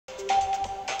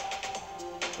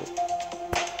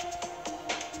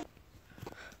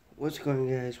What's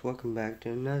going on, guys? Welcome back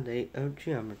to another day of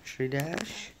Geometry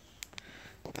Dash.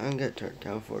 I'm gonna turn it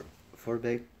down for a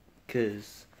bit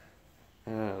because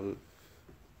my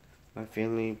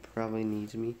family probably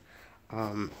needs me.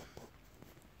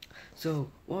 So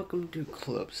welcome to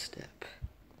clubstep.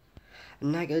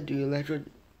 I'm not gonna do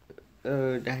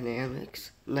dynamics.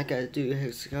 I'm not gonna do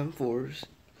hexagon fours.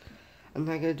 I'm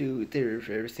not gonna do theory of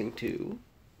everything too,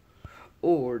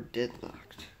 or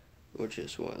deadlocked, which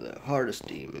is one of the hardest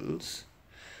demons.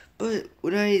 But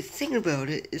when I think about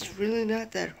it, it's really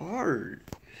not that hard.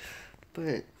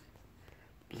 But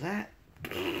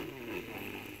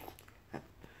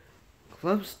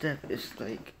club step is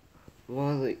like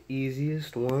one of the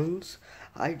easiest ones.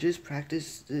 I just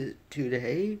practiced it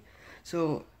today,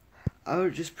 so I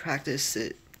would just practice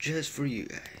it just for you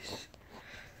guys.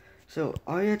 So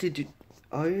all you have to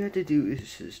do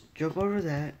is just jump over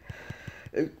that.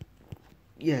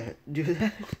 Yeah, do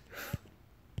that.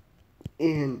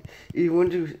 And if you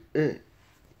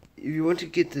want to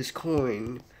get this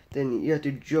coin, then you have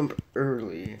to jump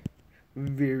early,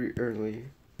 very early.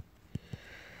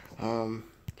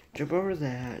 Jump over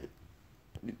that.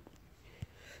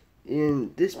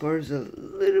 And this part is a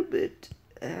little bit,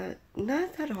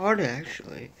 not that hard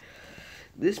actually.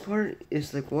 This part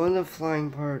is like one of the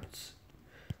flying parts.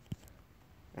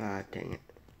 Ah, dang it.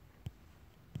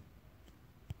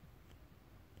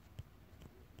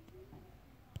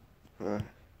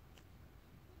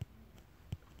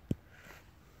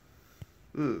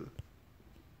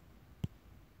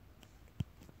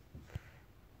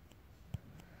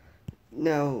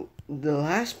 Now, the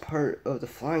last part of the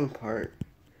flying part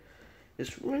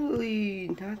is really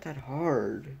not that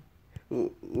hard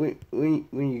when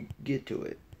you get to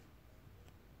it.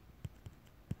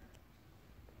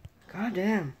 God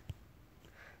damn.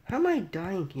 How am I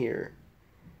dying here?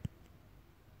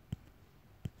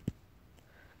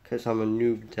 Because I'm a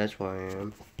noob, that's why I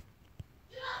am.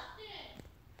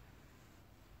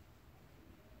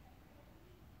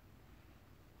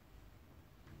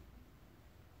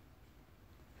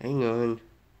 Hang on.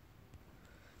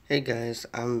 Hey guys,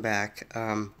 I'm back.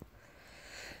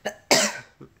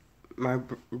 My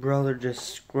brother just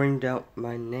screamed out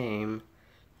my name.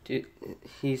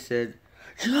 He said,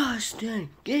 "Justin,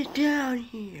 get down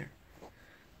here!"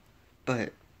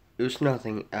 But it was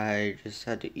nothing. I just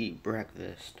had to eat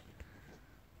breakfast.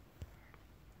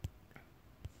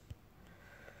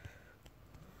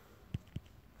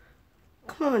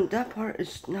 Come on, that part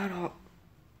is not all.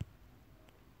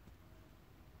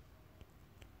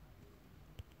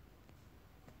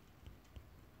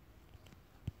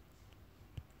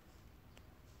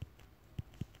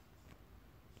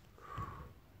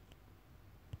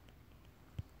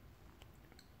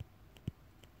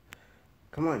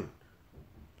 Come on.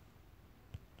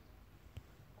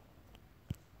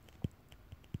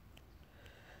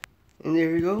 And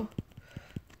there you go.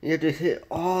 You have to hit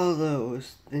all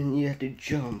those, then you have to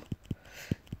jump.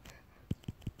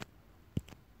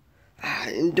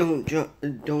 And don't jump,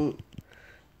 don't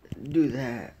do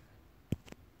that.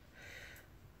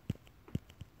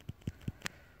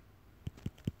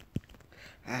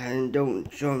 And don't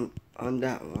jump on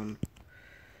that one.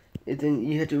 And then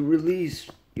you have to release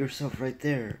yourself right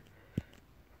there.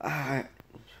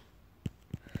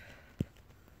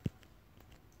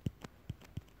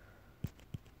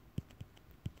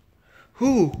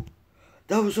 Whew!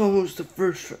 That was almost the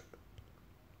first.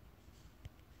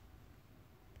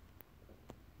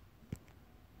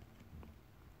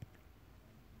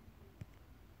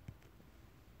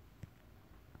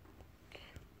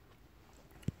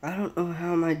 I don't know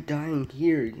how am I dying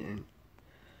here again.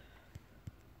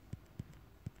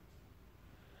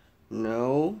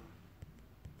 No.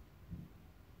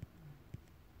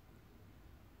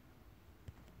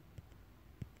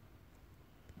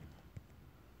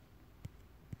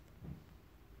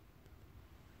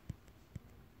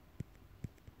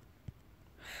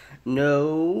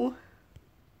 No.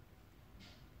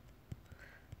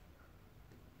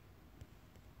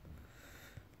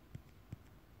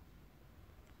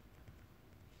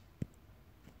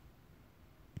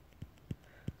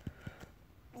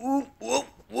 Whoa, whoa,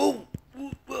 whoa,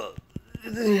 whoa.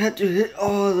 And then you have to hit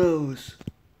all those.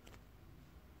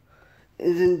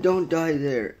 And then don't die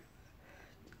there.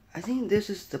 I think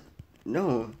this is the...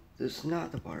 No, this is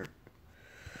not the part.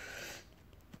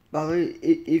 By the way,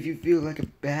 if you feel like a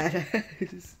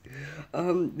badass,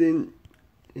 then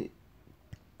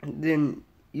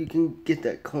you can get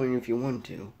that coin if you want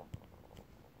to.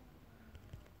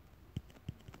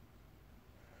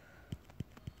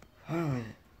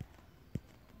 Alright.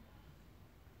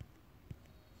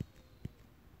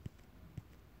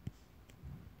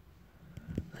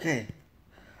 Okay.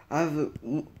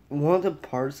 One of the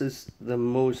parts is the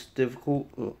most difficult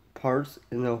parts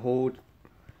in the whole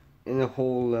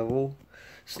level.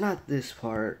 It's not this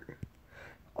part.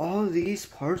 All of these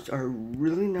parts are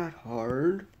really not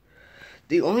hard.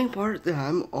 The only part that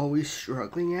I'm always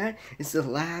struggling at is the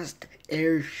last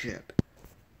airship.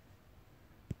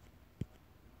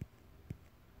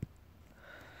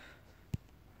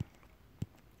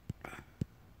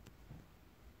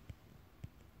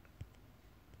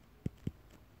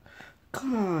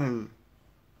 Come on.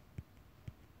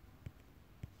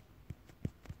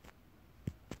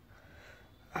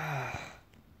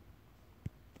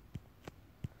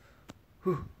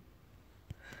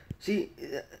 See,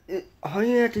 all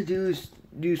you have to do is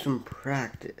do some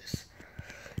practice.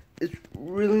 It's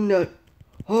really not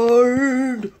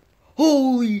hard.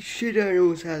 Holy shit, I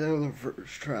almost had that on the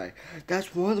first try.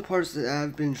 That's one of the parts that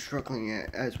I've been struggling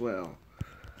at as well.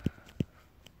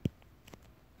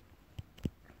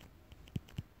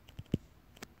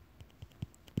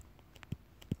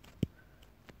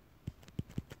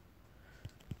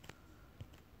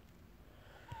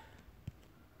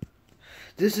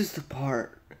 This is the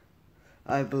part,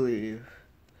 I believe.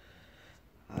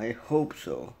 I hope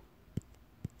so.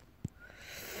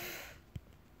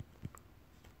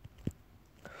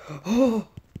 Oh!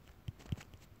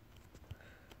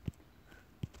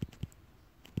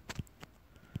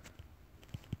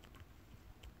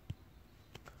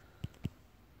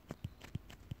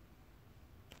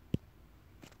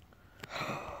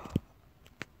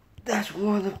 That's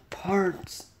one of the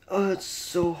parts. Oh, it's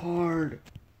so hard.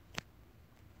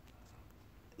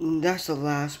 And that's the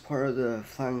last part of the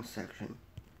flying section.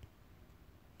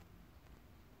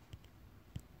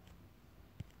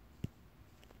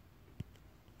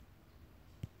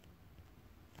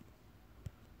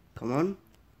 Come on.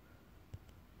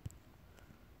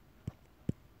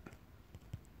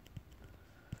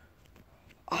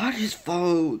 I just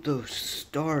follow those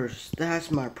stars. That's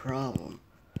my problem.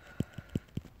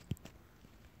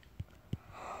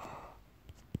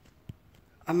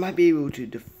 I might be able to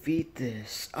defeat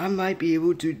this. I might be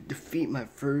able to defeat my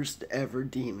first ever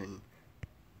demon.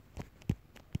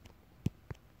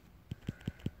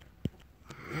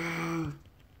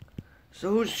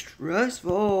 So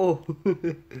stressful.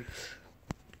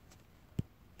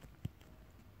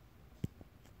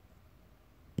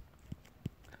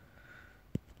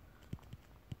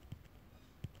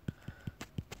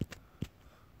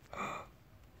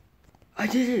 I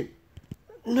did it.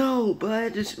 No, but I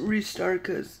had to restart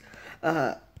because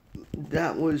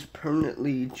that was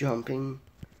permanently jumping.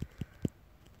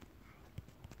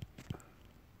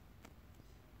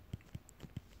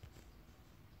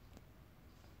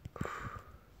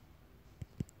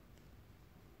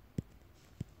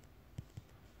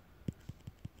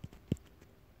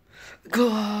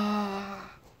 Gah!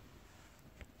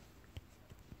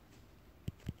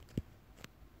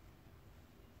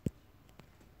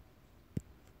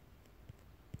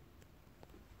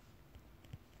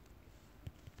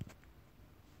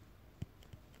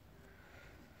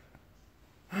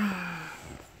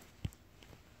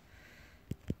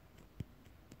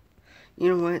 You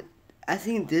know what? I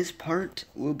think this part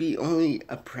will be only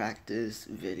a practice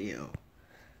video.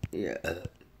 Yeah,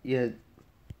 yeah,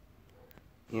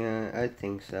 I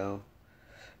think so.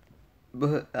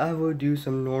 But I will do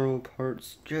some normal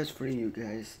parts just for you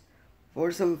guys.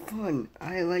 For some fun.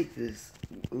 I like this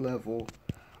level.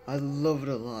 I love it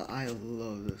a lot. I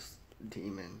love this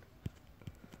demon.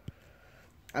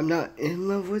 I'm not in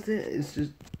love with it. It's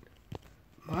just,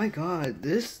 my god,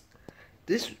 this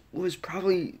was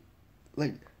probably,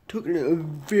 like, took a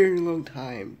very long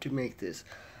time to make this.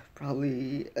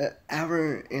 Probably an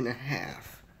hour and a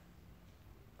half.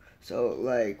 So,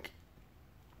 like,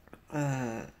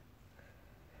 30,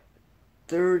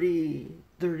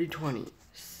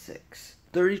 26,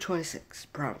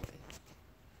 probably.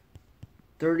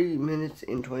 30 minutes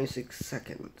and 26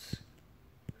 seconds.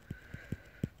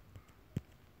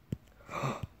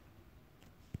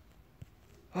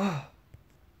 Oh.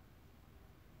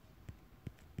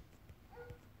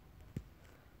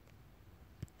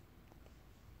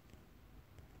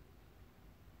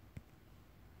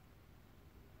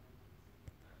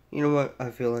 You know what?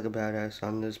 I feel like a badass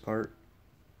on this part.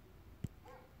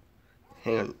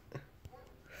 Hang on.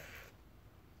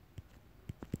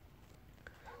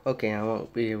 Okay, I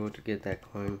won't be able to get that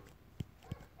coin.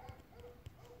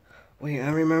 Wait, I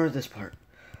remember this part.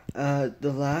 The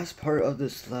last part of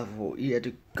this level, you had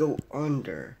to go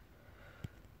under.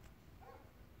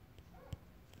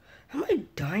 How am I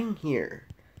dying here?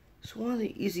 It's one of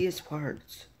the easiest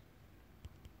parts.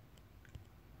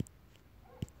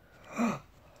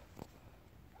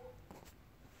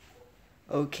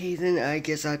 Okay, then I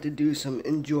guess I have to do some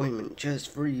enjoyment just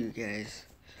for you guys.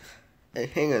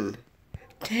 Hang on.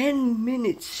 10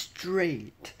 minutes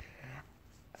straight.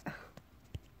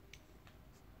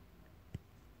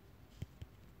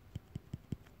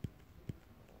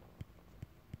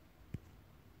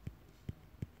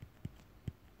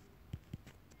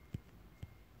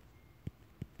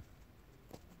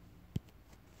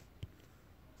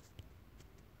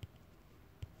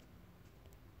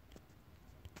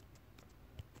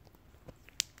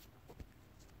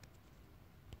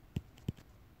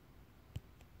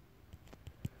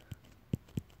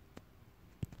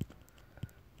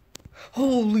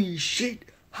 Holy shit!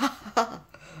 Ha ha!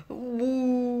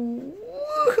 Woo!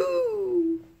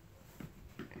 Woohoo!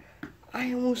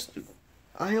 I almost,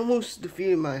 I almost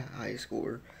defeated my high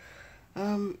score.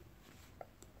 Um,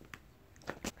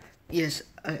 yes,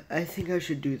 I think I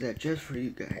should do that just for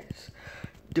you guys.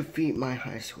 Defeat my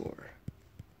high score.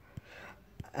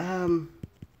 Um,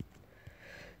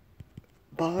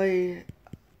 by,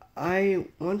 I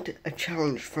want a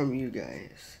challenge from you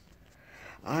guys.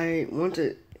 I want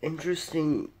an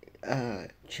interesting,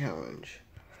 challenge.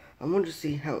 I want to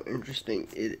see how interesting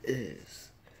it is.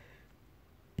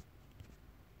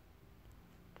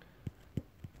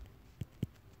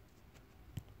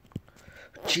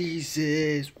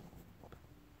 Jesus.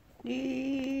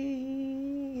 Jesus.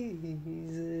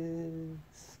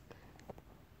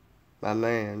 My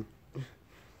man.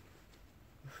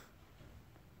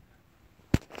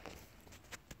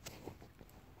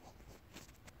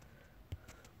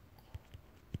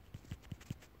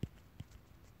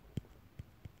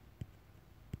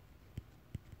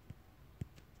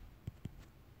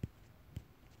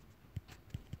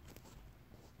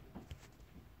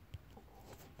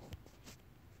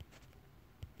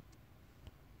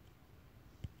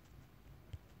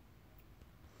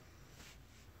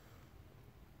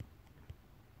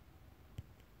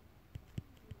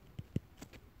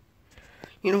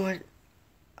 You know what?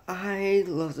 I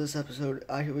love this episode.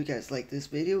 I hope you guys like this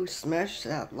video. Smash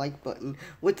that like button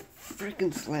with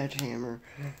freaking sledgehammer.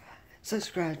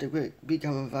 Subscribe to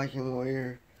become a Viking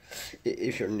warrior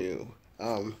if you're new.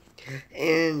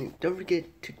 And don't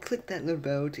forget to click that little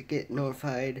bell to get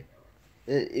notified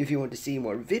if you want to see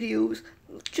more videos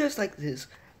just like this.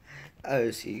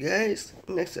 I'll see you guys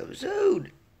next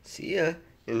episode. See ya.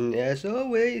 And as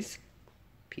always,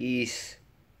 peace.